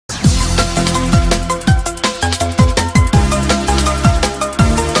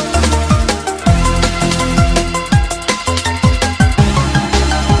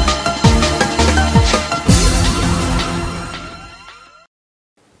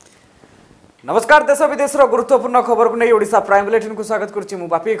नमस्कार देश विदेश गुरुत्वपूर्ण खबर को नहीं ओडिशा प्राइम बुलेटिन को स्वागत करुच्ची मु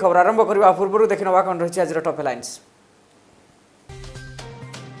बापी खबर आरंभ करने पूर्व देखि नवा कौन रही आज टॉप हेडलाइंस।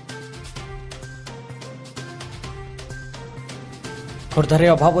 खोर्धारे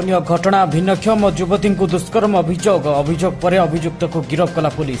अभावनीय घटना भिन्नक्षम युवती को दुष्कर्म अभियोग पर अभियुक्त को गिरफ्त कला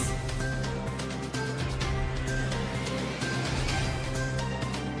पुलिस।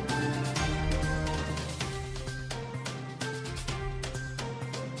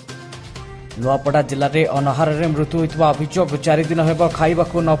 नुआपड़ा जिले में अनहार मृत्यु होता अभियोग 4 दिन हेब खाइबा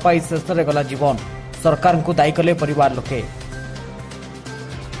न पाई शेष में गला जीवन सरकार को दायी कले परिवार लोके।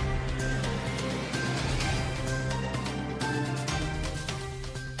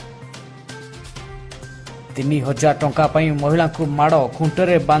 3000 टंका पाई महिला को माड़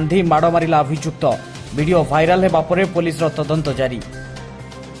खुंटरे बांधी माड़ मारिला अभियुक्त वीडियो भाइराल हेबा परे पुलिस तदंत जारी।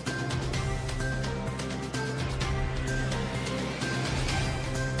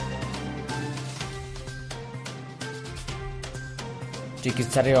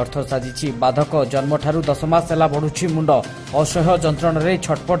 चिकित्सा रे अर्थ साजिछि बाधक जन्म ठारू 10 मास ହେଲା बढुछि मुंड असह्य जंत्रण रे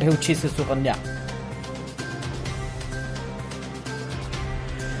छटपट हेउछि शिशु कन्या।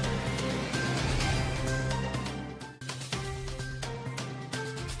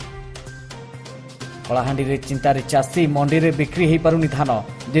 कलाहांडी रे चिंतारे चाषी मंडी रे बिक्री हेई पारुनी धान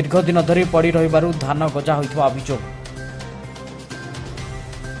दीर्घ दिन धरी पड़ी रहिबारु धान गजा होइथवा अभियोग।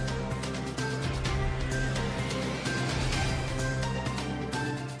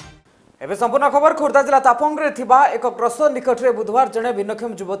 एवं संपूर्ण खबर खोर्धा जिला तापंगे एक क्रसर निकट में बुधवार जड़े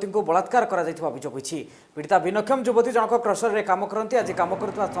भिन्नक्षम युवती को बलात्कार अभियोग होती। पीड़िता भिन्नक्षम युवती जनक क्रसर में कम करती आज कम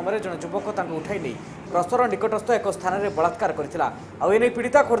करुवा समय जड़े युवक उठाई नहीं क्रसर निकटस्थ एक स्थान में बलात्कार करथिला। आउ एने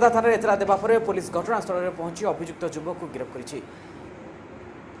पीड़िता खोर्धा थाना एतला देबा परे पुलिस घटनास्थल में पहुंची अभियुक्त युवक को गिरफ्त करिछि।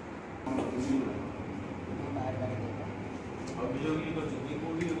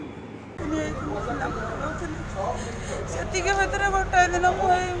 सेतिके भीतर गोटाए दिन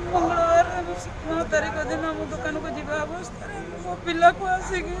मंगलवार 9 तारीख दिन मो दुकान को जीवा अवस्था मो पिला को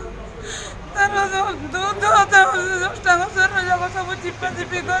आसिक तार दूध 10 टांग सर जब सब चिपा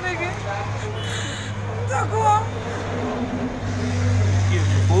चिपी करके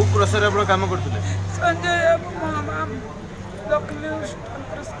को क्रसर आपण काम करथले संजय लक्ष्मी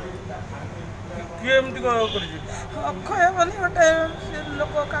केमती को करछि अखय बनी गोटे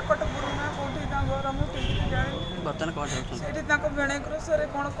लोक काकट पुरुना कोठी ता घर मु जानि बर्तन कोन सेठी ताको बेणे क्रसरे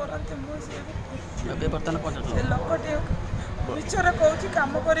कोन करते मु से बर्तन कोन से लोकटी विचार कहूची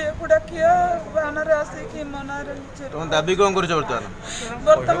काम करी एकुडा किया बानर आसे कि मनार तो दाबी कोन करछ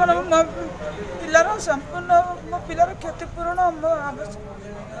वर्तमान मो पिलार संपूर्ण मो पिलार क्षतिपूर्ण मो आवश्यक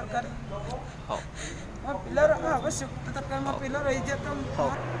दरकार मो पिलार आवश्यक दरकार मो पिलार इज्जत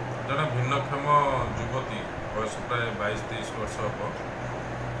जन भिन्नक्षम युवती बयस प्राय 22-23 वर्ष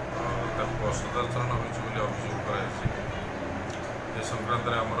हम असदाचरण होती अभियोग कर संक्रांत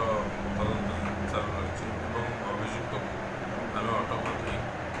में आमर तदंत चालू रही अभियुक्त आम अटक रखी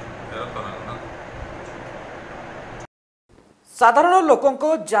तनाघना। साधारण लोकों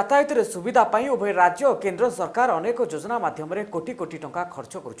यातायात सुविधा पाई उभय राज्य और केंद्र सरकार अनेक योजना माध्यम कोटी कोटी टंका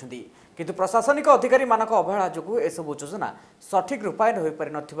खर्च करुछंती किंतु प्रशासनिक अधिकारी मानक अवहेला जोगु एसबु योजना सठिक रूपायन हो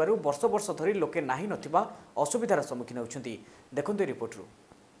पारि नथिबारु वर्ष वर्ष धरी लोके नाही नथिबा असुविधार सम्मुखीन होउछंती। देखंतु रिपोर्ट रु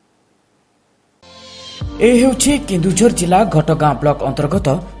ए हेउछि केन्दुझर जिला घटगां ब्लॉक अंतर्गत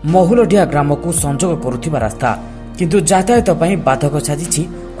महुलडिया ग्राम को संजोग करुथिबा रास्ता किंतु यातायात पाई बाधक साजिछि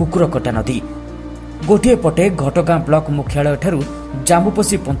कुकुरकटा नदी। गोटे पटे घटगां ब्लॉक मुख्यालय ठारू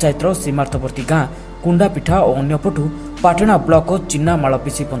जामुपसी पंचायत सीमार्थवर्ती गां कुंडापिठा और अन्यपटू पाटणा ब्लॉक चिन्ना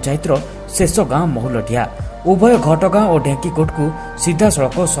मालपीसी पंचायत शेष गां महुलडिया उभय घटगां और ढेंकीकोट को सीधा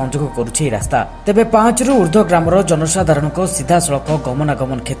सड़क संजोग करुछे रास्ता। तेबे 5 रु ऊर्ध्व ग्रामर जनसाधारण सीधा सड़क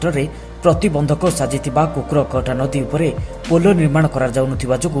गमनागमन क्षेत्र में प्रतिबंधक साजिथिबा कुकुरकटा नदी उपरे पोल निर्माण करा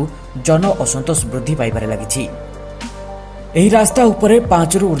जाउनथिबा जोगु जन असंतोष वृद्धि पाइबारे लागिछि। एही रास्ता उपरे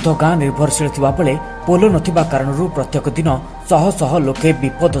 5 रु ऊर्ध्व गां निर्भरशील थिबा बेले पोल नथिबा कारणरू प्रत्येक दिन शह शह लोके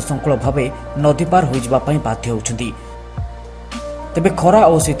विपद संकुल भावे नदी पार होई जिबा पई बाध्य होउछंती। तेबे खरा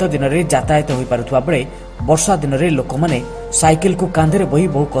और शीत दिन में यातायात हो पारुथबा बेले वर्षा दिन में लोक माने साइकेल को कांधे बही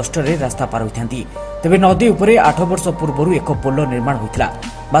बहु कष्ट रास्ता पार होइथांती। तेबे नदी उपरे 8 वर्ष पूर्व एक पोल निर्माण होइतला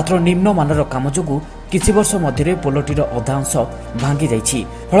मात्र निम्न मानर काम जोगु किछि वर्ष मध्य पोलटीर अधा अंश भांगी जाइछि।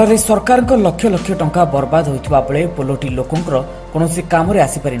 फल सरकार लक्ष लक्ष टंका बर्बाद होइतबा बेले पोलटी लोकंकर कोनोसी काम रे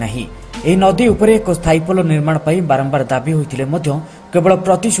आसी पारि नाही। एही नदी उपरे एक स्थायी पोल निर्माण पाई बारंबार दाबी होइतिले मध्य केवल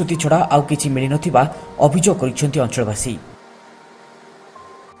प्रतिश्रुति छड़ा आउ किछि मिलि नथिबा अभियोग करिसेंती अंचलवासी।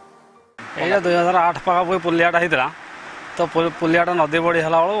 एजा 2008 पाखा पुलियाटा होता तो पुलियाटा नदी बड़ी है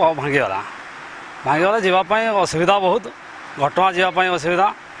भांगीगला जावाई असुविधा बहुत घटना जावाई असुविधा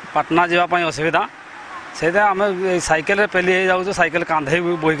पाटना जावाई असुविधा से आम सैकेल पेली जाऊँ सैकेल कांधे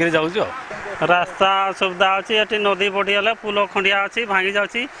बोईक जाऊँ रास्ता सुविधा अच्छी ये नदी बढ़ीगले पुल खंडिया अच्छी भांगी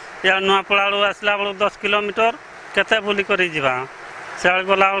जाऊँगी या नुआपड़ा बेलू आसला बेलू 10 किलोमीटर केते बुली कर सियाल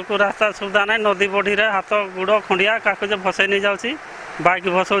गला बेलू रास्ता सुविधा ना नदी बढ़ी हाथ गुड़ खंडिया क्या भसई नहीं जाऊँगी बाइक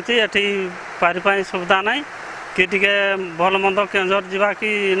भसौची ये पारिपाई सुविधा ना कि टे भल मंद केंझर जा कि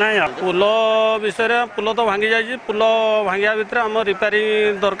ना पुल विषय पुल तो भांगी जाइए पुल भांगिया भितर आम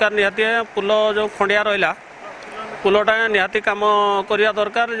रिपेयरिंग दरकार निहाती पुल जो खंडिया रहा पुलटा निहाती काम करवा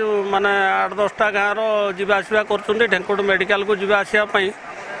दरकार जो माने 8-10टा गाँव रवा आसवा कर ढेंकुट मेडिकल को जीवा आसवाई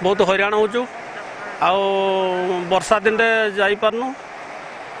बहुत हैरान होचु वर्षा दिन जापारनु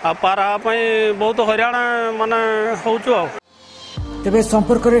पार हाँपाई बहुत हैरान माने होचु तेबे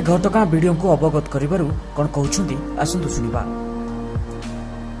संपर्क में घटगां वीडियो को अवगत करिबारु कोन कहउछुंदी आसंतु सुनिबा।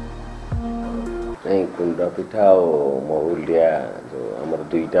 नहीं कुंडापिठा और महुलिया जो आमर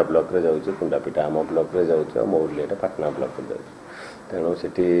 2टा ब्लॉक रे जाउछ कुंडापिठा आम ब्लॉक रे जाउछ महुलियाटा पाटना ब्लॉक रे जाउछ तेणु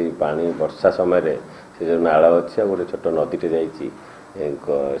सेठी पानी वर्षा समय रे से जो नाला अच्छी गोटे छोट नदीटे जाइछि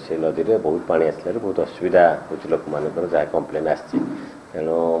से नदी रे बहुत पानी आसला बहुत असुविधा होछ लोक मानकर जहाँ कंप्लेन आछि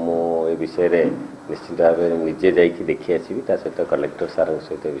तेणु मु ए विषय रे निश्चित भाव निजे जाइए देखी आसवि सहित कलेक्टर सार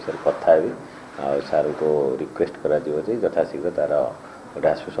सहित विषय कथा हेबी आ सार को रिक्वेस्ट करा यथाशीघ्र तार गोटे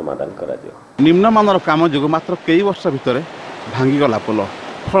आशु समाधान करा निम्नमानर काम जो मात्र कई वर्ष भितर भांगीगला पुल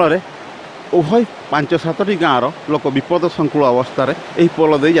फल उभय 5-7टी गाँवर लोक विपद संकुल अवस्था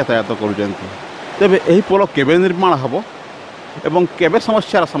पोल दे यातायात कर तेबे यही पोल केबे निर्माण हम एवं केबे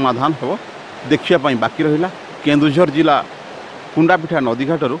समस्यार समाधान हो देखिया बाकी रहिला। केन्दुझर जिला कुंडापिठा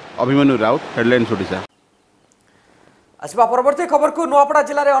नदीघाटू अभिमन्यु राउत हेडलाइन्स ओडिशा। आसवा परवर्ती खबर को नुआपड़ा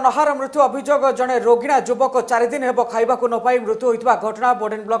जिले में अनहार मृत्यु अभियोग जड़े रोगिणा युवक 4 दिन हेब खाइबा न पाई मृत्यु होता घटना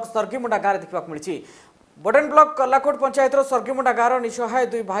बोडेन ब्लॉक सरगीमुंडा गाँव में देखा मिली। बोडेन ब्लॉक कलाकोट पंचायत सरगीमुंडा गाँव निसहाय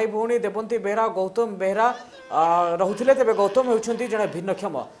 2 भाई भौणी देवंती बेहरा गौतम बेहरा रुले तेज गौतम होती जड़े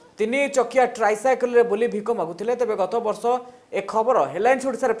भिन्नक्षम 3 चकिया ट्राइसाइकल बुली भिक मागुले तेज गत वर्ष ए खबर हेडलाइन्स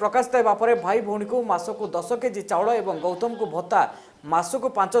ओडिशा प्रकाशित होगा भाई भौणी को मासक 10 केजी चाउल और गौतम को भत्ता मासक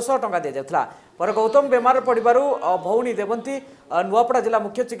 500 टंका दि जाता पर गौतम बेमार पड़ू भौणी देवंती नुआपड़ा जिला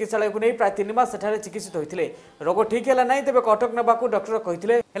मुख्य चिकित्सालय को नहीं प्राय 3 मास सेठारे चिकित्सित होते रोग ठीक है ना तेज कटक नेबाकू डॉक्टर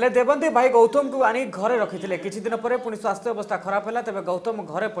कहते देवंती भाई गौतम को आनी घरे रखी किछि दिन पर पुणी स्वास्थ्य अवस्था खराब है तेज गौतम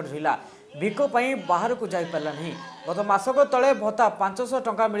घरे पड़ रहा भिक बाहर को जापारा नहीं गत मासक तले भत्ता 500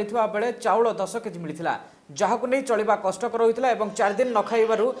 टंका मिलता बेले चाउल 10 केजी मिलता जहां नहीं चलवा कष्टकर होता और 4 दिन न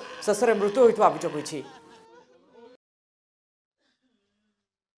खाइबारु शेष में मृत्यु होता अभियोग होइछि।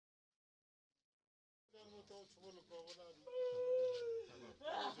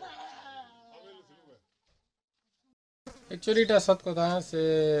 एक्चुअली इटा सत कथा से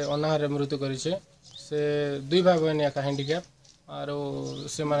अनाहार मृत्यु करी से 2 भाई बहन एका हैंडिकैप और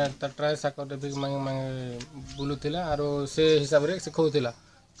से माने ट्राए साकर भी मांगे मांगे बुलूला और से हिसाब रे से खोउला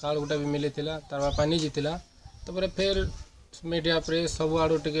कार्ड गोटा भी मिलता तार बापा नहीं जीतला तो फिर मीडिया पर सब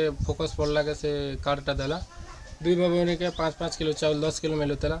आड़ू टे फोकस पड़ला के से कार्डटा देला 2 भाई बहन के 5-5 किलो चाउल 10 किलो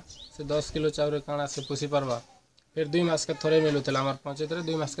मिलूला से 10 किलो चाउल काଣା से पोसी पारबा फिर 2 मास के थोड़े मिलूला हमार पंचायत रे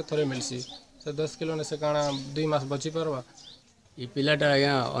 2 मास के थोड़े मिलसी से 10 किलो ने से काଣା 2 मास बची पारबा ये पिलाटा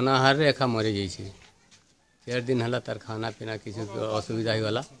आज्ञा अनाहार रे एका मरी जाइए 4 दिन है तार खाना पीना किसी असुविधा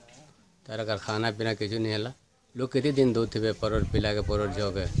होगा तार खाना पीना किसी नहीं है लोग केते दिन दौथे पर पिला के पर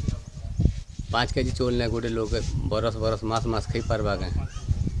जग 5 केजी चौल ने गोटे लोग बरस मास मास खाई पार्बा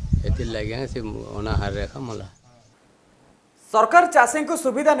ये लगे से अनाहार रेखा मला। सरकार चाषी को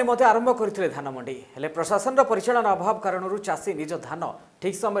सुविधा निमते आरंभ करते धान मंडी हेले प्रशासन परिचालन अभाव कारण चाषी निज धान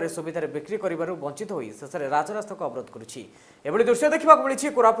ठीक समय सुविधा बिक्री कर वंचित होई शेष में राजरास्ता को अवरोध करुछि। एभली दृश्य देखा मिली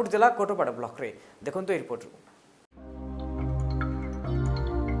कोरापुट जिला कोटपाड़ ब्लॉक रे देखंतु रिपोर्ट।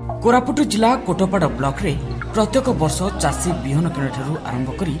 कोरापुट जिला कोटपाड़ ब्लॉक रे प्रत्येक वर्ष चाषी बिहन किणा आरंभ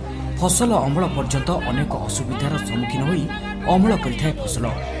करी फसल अमल पर्यंत अनेक असुविधार सम्मुखीन होई अमल करिथाय फसल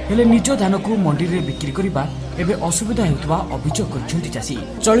हेले निज धान को मंडी रे बिक्री करिबा एबे असुविधा हेउतबा अभियोग करछन्ति चाषी।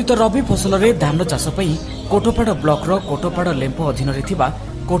 चलित रबी फसल रे धान चाष पई कोटपाड़ ब्लॉक रो कोटपाड़ लेम्प अधीन रे थिबा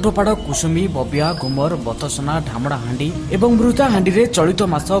कोटपाड़ कुसुमी बबिया गुमर बतसना ढामड़ा हांडी एवं मृता हांडी रे चलित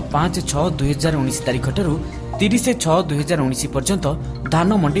मास 5/6/2019 तारिख ठारू 30/6/2019 पर्यंत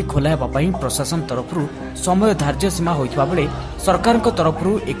धान मंडी खोलाइबा पई प्रशासन तरफरु समय धार्य सीमा होइतबा बेले सरकार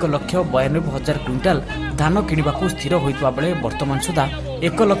तरफरु 1,92,000 क्विंटाल धान किनिबा को स्थिर होइतबा बेले वर्तमान सुधा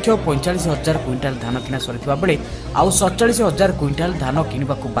 1,45,000 क्विंटाल धान किना सरितबा बेले आउ 47,000 क्विंटाल धान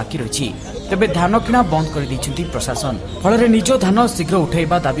किनिबा को बाकी रहिछि। तेबे धान किना बंद कर दैछन्ति प्रशासन फलरे निज धान शीघ्र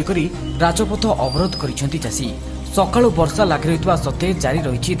उठाइबा दाबी करी राजपथ अवरोध करिसन्ति चाषी। सकाळु वर्षा लागि रहितबा सत्ते जारी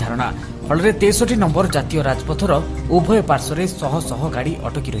रहिछि धारणा फल 63 नंबर जातीय राजपथर उभय पार्श्व शह शह गाड़ी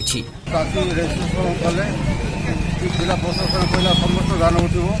अटकी रही। जिला प्रशासन कहला समस्त धान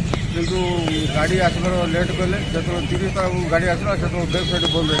उठो किंतु गाड़ी आसबार लेट कले जो 30 गाड़ी आसला से वेबसाइट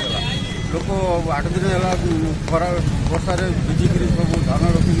बंद होगा लोक 8 दिन है खरा वर्षा भिजिक सब धान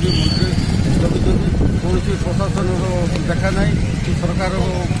रखिक मंत्री रखी कौन प्रशासन देखा ना कि सरकार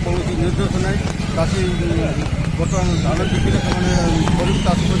कौन निर्देश ना चाषी बर्तमान धान बिकिले से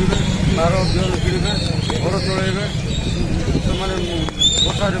चाष करेंगे सार बिहन किणवे घर चलैबे से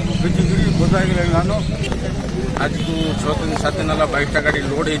वर्षा भिजिक बजा धान आज को 6 दिन 7 दिन है 22टा गाड़ी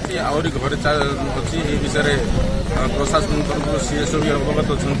लोड होती आहरी घरे अच्छी ये विषय प्रशासन तरफ सीएसओ भी अवगत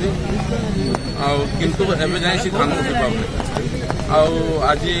अच्छा किंतु एवं जाए सी धान उठी पाने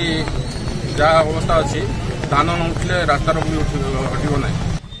आज जहाँ अवस्था अच्छी धान न उठिले रास्तार भी हटो ना।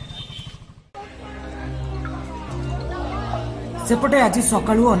 सेपटे आज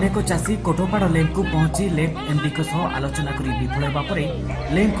सकाळु अनेक चाषी कोटोपाड़ लेन को पहुंची लेन एमडी आलोचना कर विफल होगा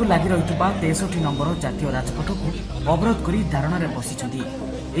लेन को लगी रही 63 नंबर जातीय राजपथ को अवरोध कर धारणा बसी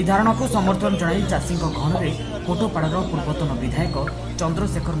धारणा को समर्थन जनाई चाषी गहन में कोटोपाड़ पूर्वतन विधायक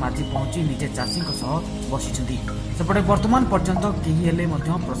चंद्रशेखर माझी पहुंची निजे चाषी बसी सेपटे वर्तमान पर्यंत कहीं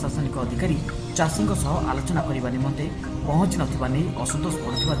प्रशासनिक अधिकारी चाषी आलोचना करने निमंते पहुंची नहीं असंतोष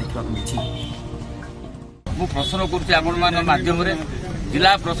बढ़ुवा देखा मिली। मु प्रश्न करूँ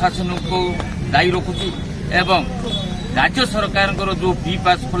जिला प्रशासन को दायी रखुची एवं राज्य सरकार जो बी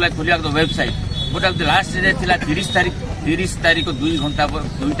पास खोला वेबसाइट गोटा लास्ट डेट 30 तारीख 2 घंटा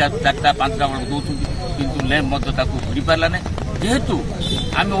 2टा 4टा 5टा बेलू दौरान किंतु लैब घुरी पारा ना जेहेतु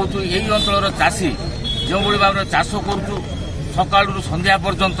आम हूँ यही अंचल चाषी जो भाव में चाष करुचु सका संध्या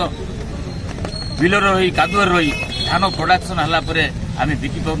पर्यंत बिल रही कादुआ रही धान प्रोडक्शन है आम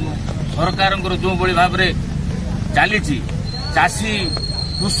बिकी पार्नु सरकार जो भाव में चली चाषी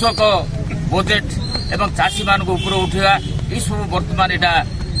कृषक बजेट एवं चाषी मान ऊपर उठा ये सब बर्तमान यहाँ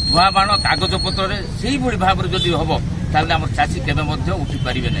धुआ बाण कागज पत्र से भाव में जदि हम ताल आम चाषी केवे उठी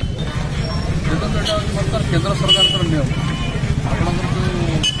पारे ना। बर्तमान केंद्र सरकार नियम आप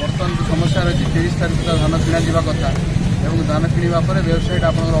बर्तमान जो समस्या रही 30 तारीख धान किणा जा कथा और धान किणवा वेबसाइट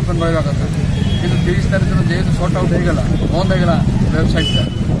आप ओपन रहा कथा कि 30 तारीख दिन जेहतु सर्ट आउट होगा बंद होगा वेबसाइटा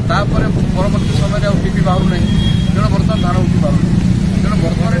परवर्ती समय टीपी बाहर ना तेणु बर्तमान धान उठी पार तेणु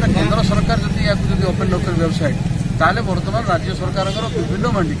बर्तमान यहाँ केंद्र सरकार जब ओपन न कर वेबसाइट ताले बर्तमान राज्य सरकार विभिन्न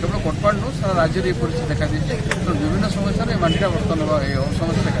मंडी केवल कोटपाड़ नु सारा राज्य में परिस्थिति देखा तेणु विभिन्न समस्या मंडीटा बर्तमान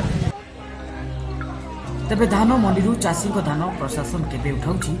समस्या देखा तेबे धान मंडी चाषी धान प्रशासन केबे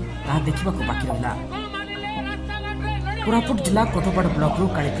उठाउछि ताहा देखिबा को बाकी रहला। कोरापुट जिला कोटपाड़ ब्लॉक रु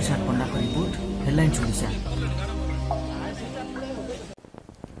कालीप्रसाद पंडा का रिपोर्ट हेडलाइंस ओडिशा।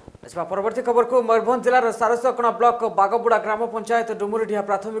 परवर्ती खबर को मयूरभंज जिलार सारसकणा ब्लॉक बागबुड़ा ग्राम पंचायत डुमुरीडिहा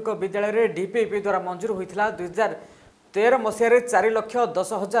प्राथमिक विद्यालय में डीपीपी द्वारा मंजूर होता 2013 मसीह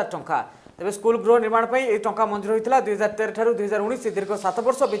 4,10,000 टंका तेज स्कूल गृह निर्माण पर यह टंका मंजूर होता 2013 ठारू 2019 दीर्घ 7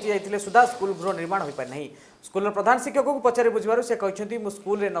 वर्ष बीती जाते सुधा स्कूल गृह निर्माण हो पारि स्कूल प्रधान शिक्षक को पचारि बुझार से कहते मु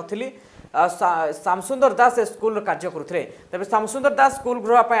स्कूल नथिली श्यामसुंदर दास स्कूल कार्य करुले तेज श्यामसुंदर दास स्कूल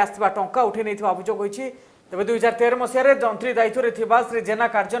गृह आसवा टंका उठे नहीं अभियोग होती तेज 2013 मसीह मंत्री दायित्व में श्री जेना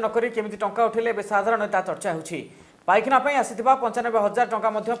कार्य नक केमी टंका उठेले साधारण चर्चा होती पाइखाना आसीथिबा 95,000 टंका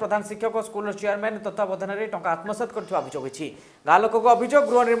प्रधान शिक्षक स्कूल चेयरमैन तत्वावधान में टंका आत्मसात कर अभियोग होती गाँ लोक अभियोग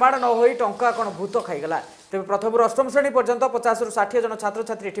गृह निर्माण न हो टंका कौन भूत खाईगला तेज प्रथम अष्टम श्रेणी पर्यंत 50 ରୁ 60 जन छात्र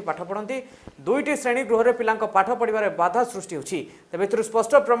छात्री एठी पाठ पढ़ती 2टी श्रेणी गृह में पिला पाठ पढ़ार बाधा सृष्टि होती तेज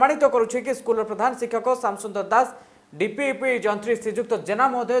स्पष्ट प्रमाणित करुच्छे कि स्कूल प्रधान शिक्षक श्यामसुंदर दास डीपीपी जंत्री श्रीजुक्त जेना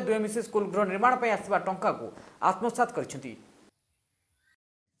महोदय दुहे मिसी स्कूल गृह निर्माण पर आसवा टंका को आत्मसात करछंती।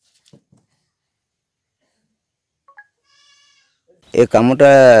 ए कामटा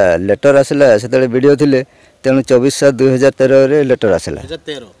लेटर आसला से वीडियो थिले तेणु 24/7/2013 लेटर आसला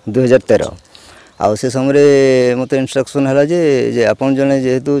 2013 आउ से समय मत इंस्ट्रक्शन है जे आपन जने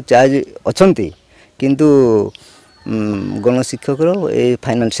जेहेतु चार्ज अछंती किंतु गणशिक्षक ए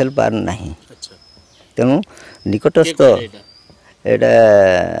फाइनेंशियल पार नहीं तेणु निकटस्थ एटा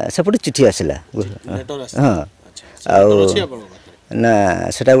सेपटे चिठी आसला हाँ ना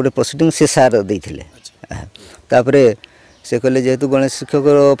सेटा गोटे प्रोसीडिंग से सार देथिले तापरे से कहले जेहेतु गणेश शिक्षक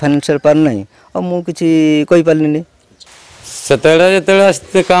फाइनेंशियल पार नहीं और मुझे कही पार्नी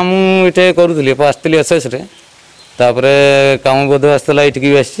से काम ये करूली आसती एसएस काम बोध आसला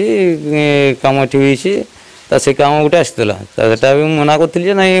ये आसी काम ये से काम गोटे आसला भी मना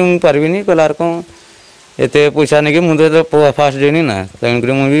करी ना मुझे पार्बनी कहला कौन एत पैसा नहीं मुझे फास्ट देनी ना तेणुक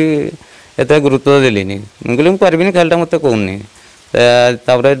मुझे एत गुरुत्व देली मुझे कहली पार्बनी खालीटा मत कहूनी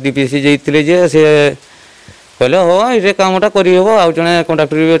डीपीसी जाइए जे कहले हाँ ये कामटा करहब आउ जड़े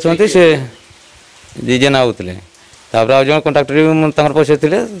कंट्राक्टर भी अच्छा सी जेना आउले तापर आउ जन कंट्राक्टर भी पैसा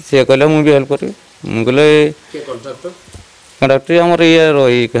थे सी कहले मुझे हेल्प करी मुझे कंट्राक्टर आमर ये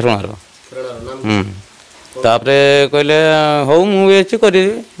रही खेरणार तापर कहले हौ मुझे करी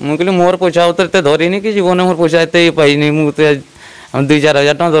मुझे मोर पैसा उतर धरनी कि जीवन मोर पैसा एत पाइनि मुझे 2-4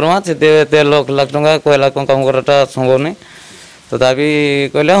 हज़ार टाँग दरमा से लाख लाख टका कहला कम कराटा संभव नहीं तथापि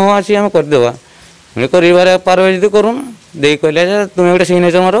कहले हाँ आसी आम करदे मुझे कर पार्बे जी करूँ दे कहले तुम्हें गोटे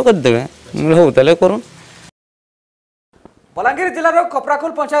सिग्नेचर मार करदे मुझे हूँ तेल करूँ। बलांगीर जिलार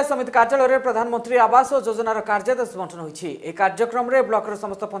खपराखोल पंचायत समिति कार्यालय में प्रधानमंत्री आवास योजनार कार्यदेश बंटन होती। एक कार्यक्रम में ब्लॉकर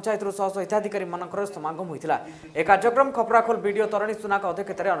समस्त पंचायत शह हिताधिकारी मानकर समागम होता। एक कार्यक्रम खपराखोल बीडीओ तरणी सुनाक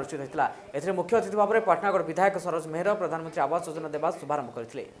अध्यक्षतार अनुष्ठित होता। एथिरे मुख्य अतिथि भाव में पाटनागढ़ विधायक सरोज मेहर प्रधानमंत्री आवास योजना देवा शुभारंभ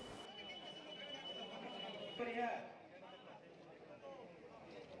करथिले।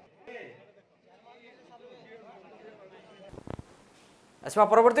 आसवा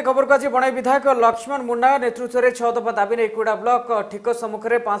परवर्ती खबर को आज बणाई विधायक लक्ष्मण मुंडा नेतृत्व में 6 दफा दाबी नहीं कोईडा ब्लॉक ठिक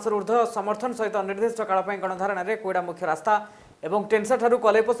सम्मुखें 500 ऊर्ध्व समर्थन सहित अनिर्दिष्ट काल गणधारणा में कोईडा मुख्य रास्ता एवं टेंसा ठारू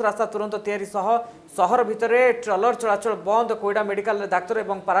कलेपोस रास्ता तुरंत तैयारी सहर भितर ट्रलर चलाचल बंद कोईडा मेडिकल डाक्तर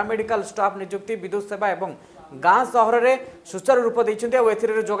एवं पारामेडिकल स्टाफ नियुक्ति विद्युत सेवा एवं गाँ सहर में सुचारू रूप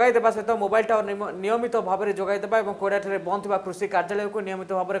देते जोगाई देवा सहित मोबाइल टावर नियमित भाव में जोगाई देवा और कोईडा बंद थी कृषि कार्यालय को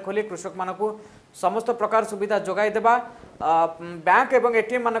नियमित भाव में खोली कृषक मानक समस्त प्रकार सुविधा जोगाई देवा बैंक एवं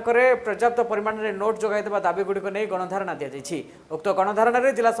एटीएम मानक पर्याप्त परिमाण में नोट जोगाई देवा दाबी गुड़िक नहीं गणधारणा दी जाइए। उक्त गणधारणा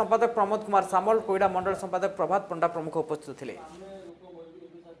में जिला संपादक प्रमोद कुमार सामल कोईडा मंडल संपादक प्रभात पंडा प्रमुख उपस्थित थे।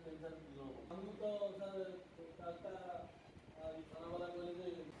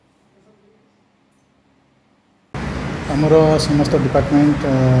 आमर समस्त डिपार्टमेंट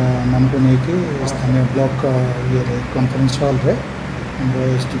मानक नहीं स्थानीय ब्लॉक ये कॉन्फ्रेंस हॉल रे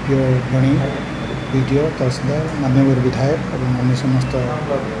एसडीपीओ गणी बीडीओ तहसीलदार माननीय विधायक और अन्य समस्त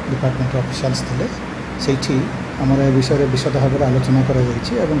डिपार्टमेंट ऑफिशियल्स थे से आमर ए विषय विशद भाव में आलोचना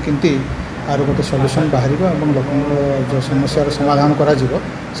करमती आर गोटे सल्यूशन बाहर लोक जो समस्या समाधान करा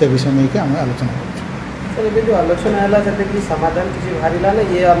से विषय नहीं आम आलोचना कर जो आलोचना है समाधान किसी बाहर ना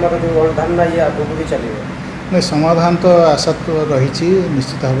ये आम जो गणधारणा ये आगे भी चलो नहीं समाधान तो आशा तो रही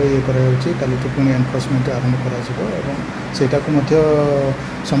निश्चित भाव ये कल पुणी एनफोर्समेंट आरंभ कर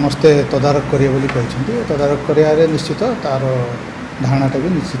समस्ते तदारख करेंगे तदारख कर निश्चित तार धारणाटा भी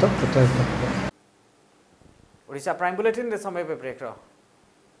निश्चित प्रत्याशित। ओडिशा प्राइम बुलेटिन समय पे ब्रेक।